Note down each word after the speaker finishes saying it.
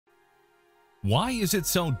Why is it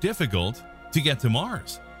so difficult to get to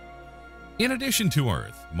Mars? In addition to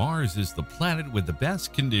Earth, Mars is the planet with the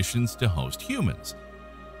best conditions to host humans.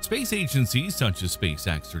 Space agencies such as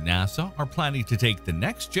SpaceX or NASA are planning to take the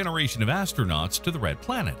next generation of astronauts to the Red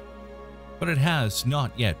Planet, but it has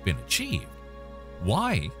not yet been achieved.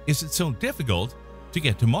 Why is it so difficult to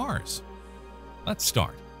get to Mars? Let's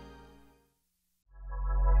start.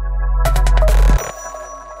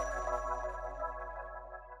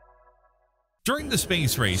 During the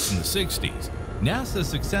space race in the 60s, NASA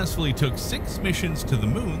successfully took 6 missions to the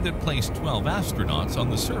moon that placed 12 astronauts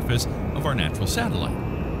on the surface of our natural satellite.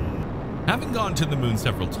 Having gone to the moon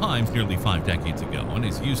several times nearly 5 decades ago and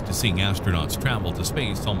is used to seeing astronauts travel to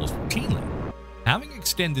space almost routinely, having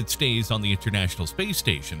extended stays on the International Space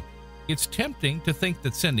Station, it's tempting to think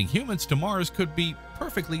that sending humans to Mars could be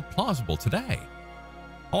perfectly plausible today.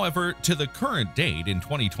 However, to the current date in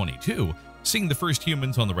 2022, seeing the first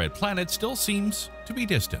humans on the Red Planet still seems to be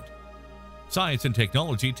distant. Science and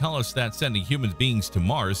technology tell us that sending human beings to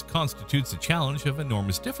Mars constitutes a challenge of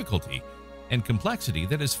enormous difficulty and complexity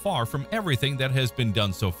that is far from everything that has been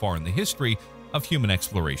done so far in the history of human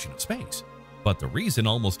exploration of space. But the reason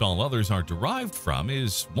almost all others are derived from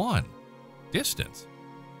is one: distance.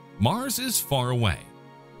 Mars is far away.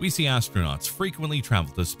 We see astronauts frequently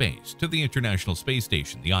travel to space, to the International Space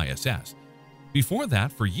Station, the ISS. Before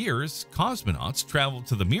that, for years, cosmonauts traveled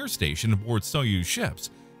to the Mir station aboard Soyuz ships,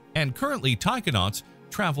 and currently taikonauts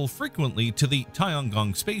travel frequently to the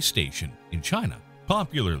Tiangong space station in China.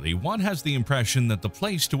 Popularly, one has the impression that the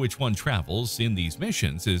place to which one travels in these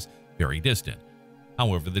missions is very distant.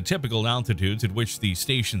 However, the typical altitudes at which these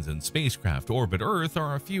stations and spacecraft orbit Earth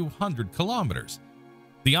are a few hundred kilometers.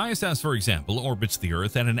 The ISS, for example, orbits the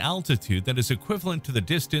Earth at an altitude that is equivalent to the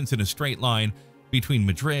distance in a straight line between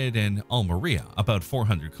Madrid and Almeria, about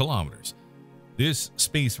 400 kilometers. This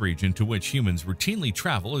space region to which humans routinely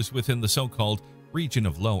travel is within the so-called region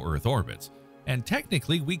of low Earth orbits, and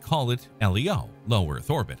technically we call it LEO, low Earth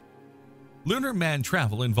orbit. Lunar manned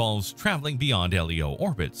travel involves traveling beyond LEO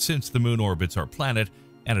orbit, since the moon orbits our planet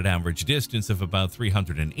at an average distance of about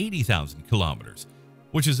 380,000 kilometers,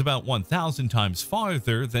 which is about 1,000 times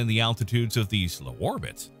farther than the altitudes of these low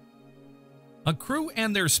orbits. A crew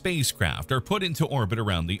and their spacecraft are put into orbit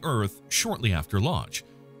around the Earth shortly after launch,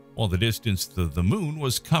 while the distance to the moon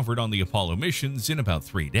was covered on the Apollo missions in about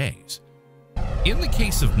 3 days. In the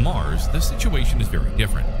case of Mars, the situation is very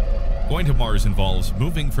different. Going to Mars involves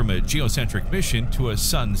moving from a geocentric mission to a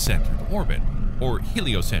sun-centered orbit, or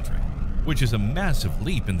heliocentric, which is a massive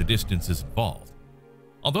leap in the distances involved.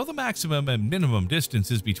 Although the maximum and minimum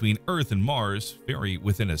distances between Earth and Mars vary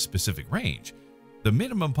within a specific range, the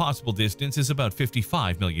minimum possible distance is about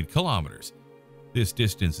 55 million kilometers. This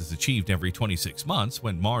distance is achieved every 26 months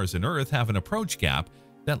when Mars and Earth have an approach gap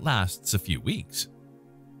that lasts a few weeks.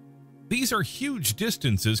 These are huge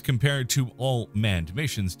distances compared to all manned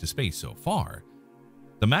missions to space so far.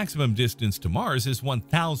 The maximum distance to Mars is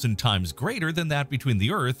 1,000 times greater than that between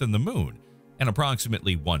the Earth and the Moon, and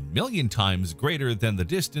approximately 1 million times greater than the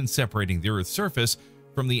distance separating the Earth's surface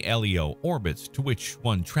from the LEO orbits to which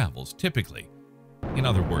one travels typically. In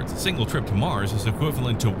other words, a single trip to Mars is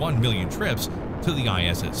equivalent to 1 million trips to the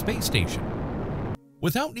ISS space station.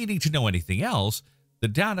 Without needing to know anything else, the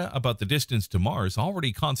data about the distance to Mars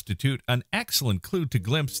already constitute an excellent clue to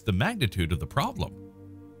glimpse the magnitude of the problem.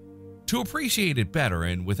 To appreciate it better,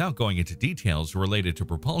 and without going into details related to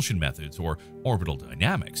propulsion methods or orbital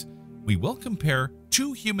dynamics, we will compare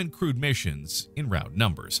 2 human-crewed missions in round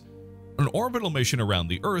numbers: an orbital mission around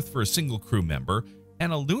the Earth for a single crew member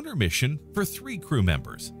and a lunar mission for 3 crew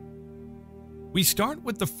members. We start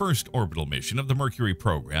with the first orbital mission of the Mercury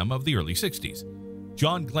program of the early 60s,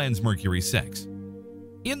 John Glenn's Mercury 6.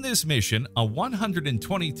 In this mission, a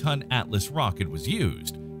 120-ton Atlas rocket was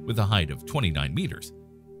used, with a height of 29 meters.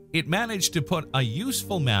 It managed to put a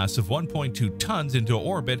useful mass of 1.2 tons into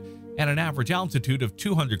orbit at an average altitude of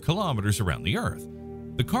 200 kilometers around the Earth.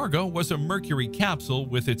 The cargo was a Mercury capsule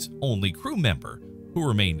with its only crew member, who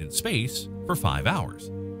remained in space for 5 hours.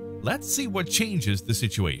 Let's see what changes the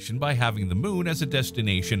situation by having the moon as a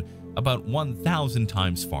destination about 1,000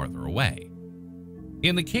 times farther away.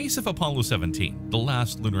 In the case of Apollo 17, the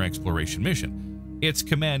last lunar exploration mission, its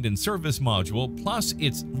command and service module plus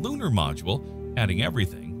its lunar module, adding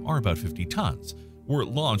everything, are about 50 tons, were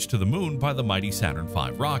launched to the moon by the mighty Saturn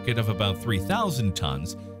V rocket of about 3,000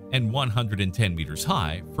 tons and 110 meters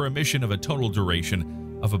high for a mission of a total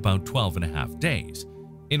duration of about 12.5 days,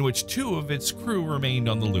 in which 2 of its crew remained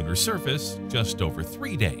on the lunar surface just over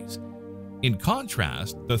 3 days. In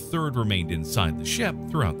contrast, the third remained inside the ship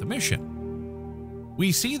throughout the mission.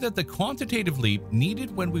 we see that the quantitative leap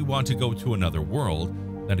needed when we want to go to another world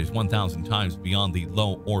that is 1,000 times beyond the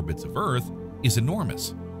low orbits of Earth is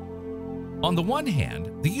enormous. On the one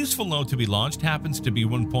hand, the useful load to be launched happens to be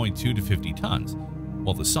 1.2 to 50 tons,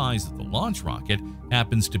 while the size of the launch rocket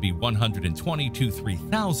happens to be 120 to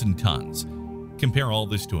 3,000 tons. Compare all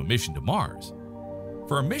this to a mission to Mars.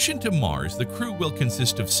 For a mission to Mars, the crew will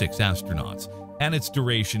consist of 6 astronauts, and its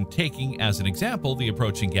duration, taking as an example the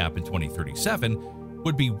approaching gap in 2037,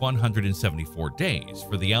 would be 174 days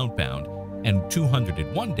for the outbound and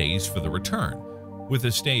 201 days for the return, with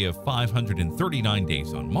a stay of 539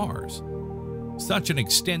 days on Mars. Such an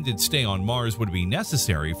extended stay on Mars would be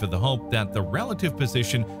necessary for the hope that the relative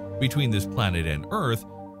position between this planet and Earth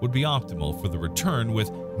would be optimal for the return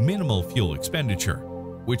with minimal fuel expenditure,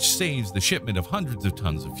 which saves the shipment of hundreds of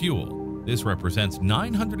tons of fuel. This represents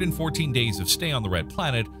 914 days of stay on the red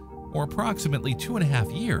planet, or approximately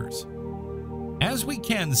 2.5 years. As we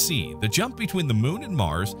can see, the jump between the Moon and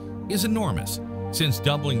Mars is enormous, since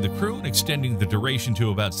doubling the crew and extending the duration to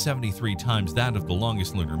about 73 times that of the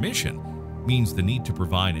longest lunar mission means the need to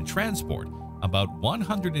provide and transport about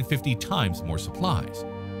 150 times more supplies.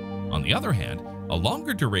 On the other hand, a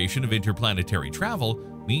longer duration of interplanetary travel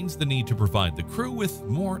means the need to provide the crew with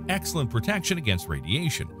more excellent protection against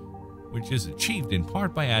radiation, which is achieved in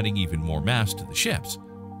part by adding even more mass to the ships.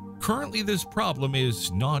 Currently, this problem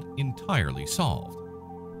is not entirely solved.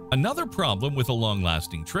 Another problem with a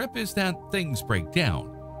long-lasting trip is that things break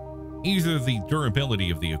down. Either the durability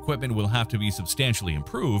of the equipment will have to be substantially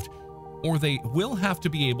improved, or they will have to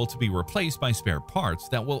be able to be replaced by spare parts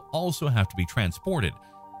that will also have to be transported,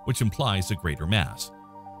 which implies a greater mass.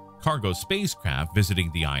 Cargo spacecraft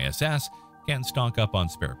visiting the ISS can stock up on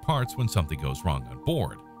spare parts when something goes wrong on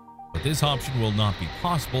board, but this option will not be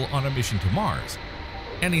possible on a mission to Mars.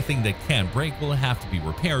 Anything that can break will have to be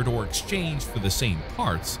repaired or exchanged for the same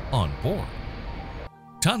parts on board.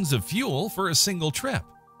 Tons of fuel for a single trip.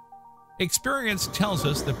 Experience tells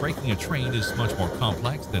us that braking a train is much more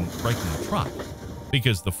complex than braking a truck,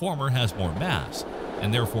 because the former has more mass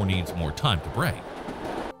and therefore needs more time to brake.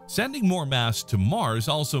 Sending more mass to Mars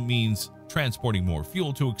also means transporting more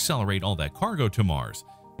fuel to accelerate all that cargo to Mars,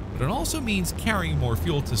 but it also means carrying more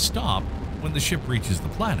fuel to stop when the ship reaches the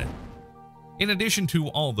planet. In addition to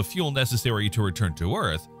all the fuel necessary to return to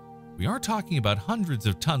Earth, we are talking about hundreds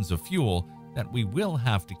of tons of fuel that we will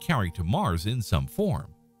have to carry to Mars in some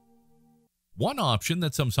form. One option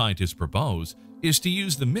that some scientists propose is to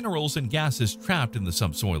use the minerals and gases trapped in the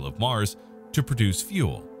subsoil of Mars to produce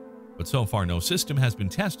fuel, but so far no system has been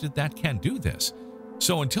tested that can do this.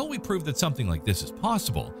 So until we prove that something like this is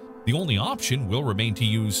possible, the only option will remain to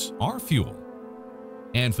use our fuel.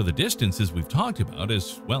 And for the distances we've talked about,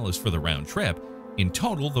 as well as for the round trip, in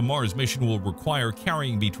total the Mars mission will require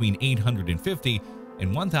carrying between 850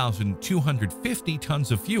 and 1,250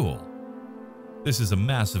 tons of fuel. This is a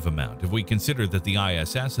massive amount if we consider that the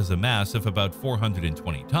ISS has a mass of about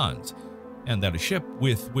 420 tons, and that a ship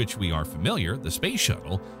with which we are familiar, the Space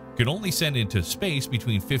Shuttle, could only send into space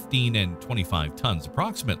between 15 and 25 tons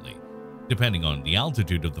approximately, depending on the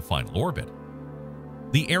altitude of the final orbit.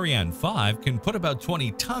 The Ariane 5 can put about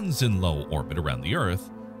 20 tons in low orbit around the Earth,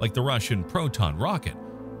 like the Russian Proton rocket,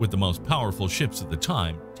 with the most powerful ships of the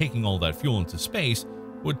time. Taking all that fuel into space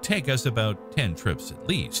would take us about 10 trips at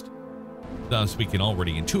least. Thus, we can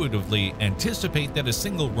already intuitively anticipate that a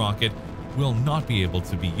single rocket will not be able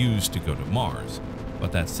to be used to go to Mars,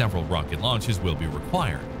 but that several rocket launches will be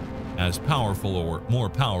required, as powerful or more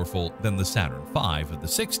powerful than the Saturn V of the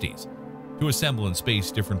 60s, to assemble in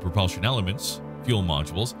space different propulsion elements, fuel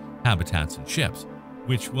modules, habitats, and ships,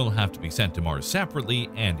 which will have to be sent to Mars separately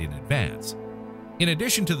and in advance, in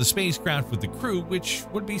addition to the spacecraft with the crew, which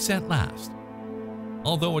would be sent last.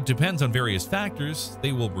 Although it depends on various factors,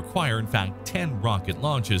 they will require in fact 10 rocket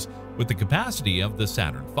launches with the capacity of the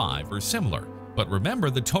Saturn V or similar. But remember,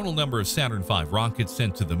 the total number of Saturn V rockets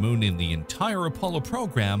sent to the Moon in the entire Apollo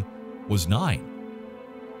program was 9.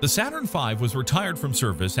 The Saturn V was retired from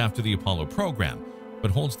service after the Apollo program, but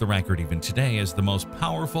holds the record even today as the most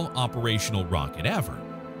powerful operational rocket ever,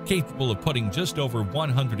 capable of putting just over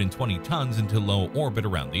 120 tons into low orbit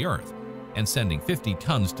around the Earth and sending 50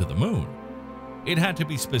 tons to the Moon. It had to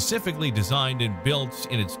be specifically designed and built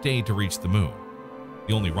in its day to reach the Moon.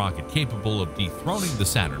 The only rocket capable of dethroning the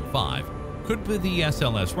Saturn V could be the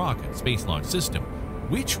SLS rocket Space Launch System,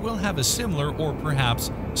 which will have a similar or perhaps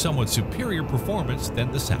somewhat superior performance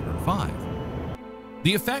than the Saturn V.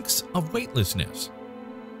 The effects of weightlessness.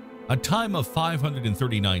 A time of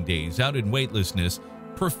 539 days out in weightlessness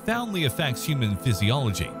profoundly affects human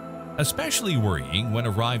physiology, especially worrying when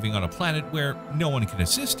arriving on a planet where no one can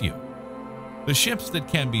assist you. The ships that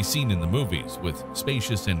can be seen in the movies, with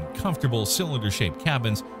spacious and comfortable cylinder-shaped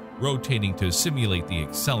cabins rotating to simulate the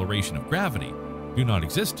acceleration of gravity, do not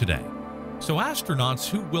exist today. So astronauts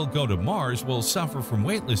who will go to Mars will suffer from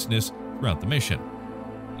weightlessness throughout the mission.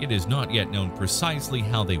 It is not yet known precisely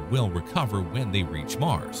how they will recover when they reach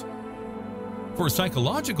Mars. For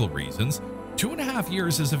psychological reasons, 2.5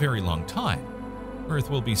 years is a very long time. Earth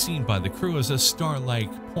will be seen by the crew as a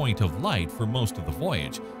star-like point of light for most of the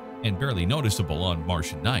voyage, and barely noticeable on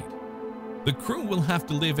Martian night. The crew will have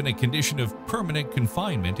to live in a condition of permanent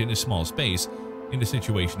confinement in a small space in a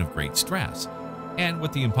situation of great stress, and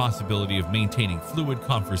with the impossibility of maintaining fluid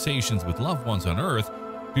conversations with loved ones on Earth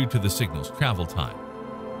due to the signal's travel time.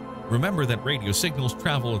 Remember that radio signals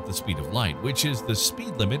travel at the speed of light, which is the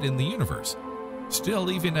speed limit in the universe.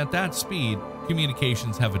 Still, even at that speed,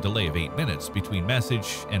 communications have a delay of 8 minutes between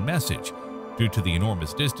message and message due to the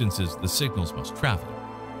enormous distances the signals must travel.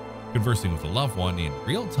 Conversing with a loved one in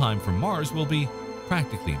real time from Mars will be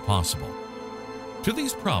practically impossible. To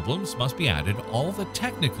these problems must be added all the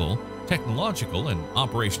technological, and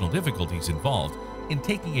operational difficulties involved in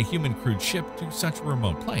taking a human-crewed ship to such a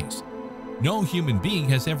remote place. No human being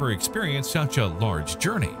has ever experienced such a large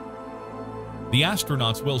journey. The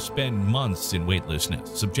astronauts will spend months in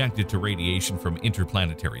weightlessness, subjected to radiation from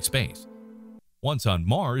interplanetary space. Once on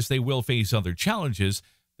Mars, they will face other challenges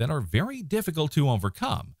that are very difficult to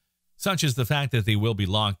overcome, such as the fact that they will be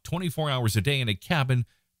locked 24 hours a day in a cabin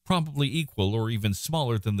probably equal or even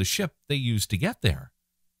smaller than the ship they used to get there.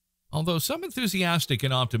 Although some enthusiastic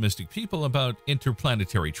and optimistic people about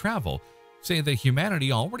interplanetary travel say that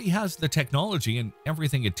humanity already has the technology and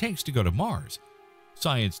everything it takes to go to Mars,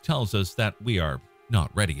 science tells us that we are not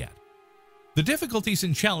ready yet. The difficulties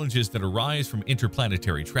and challenges that arise from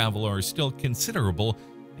interplanetary travel are still considerable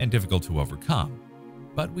and difficult to overcome,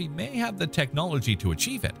 but we may have the technology to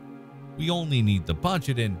achieve it. We only need the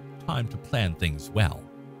budget and time to plan things well.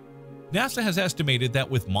 NASA has estimated that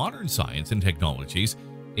with modern science and technologies,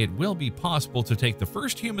 it will be possible to take the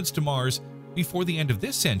first humans to Mars before the end of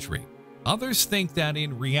this century. Others think that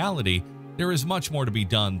in reality, there is much more to be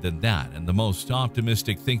done than that, and the most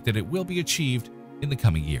optimistic think that it will be achieved in the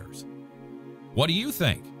coming years. What do you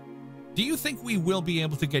think? Do you think we will be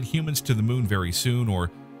able to get humans to the moon very soon,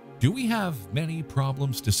 or do we have many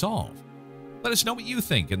problems to solve? Let us know what you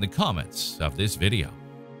think in the comments of this video.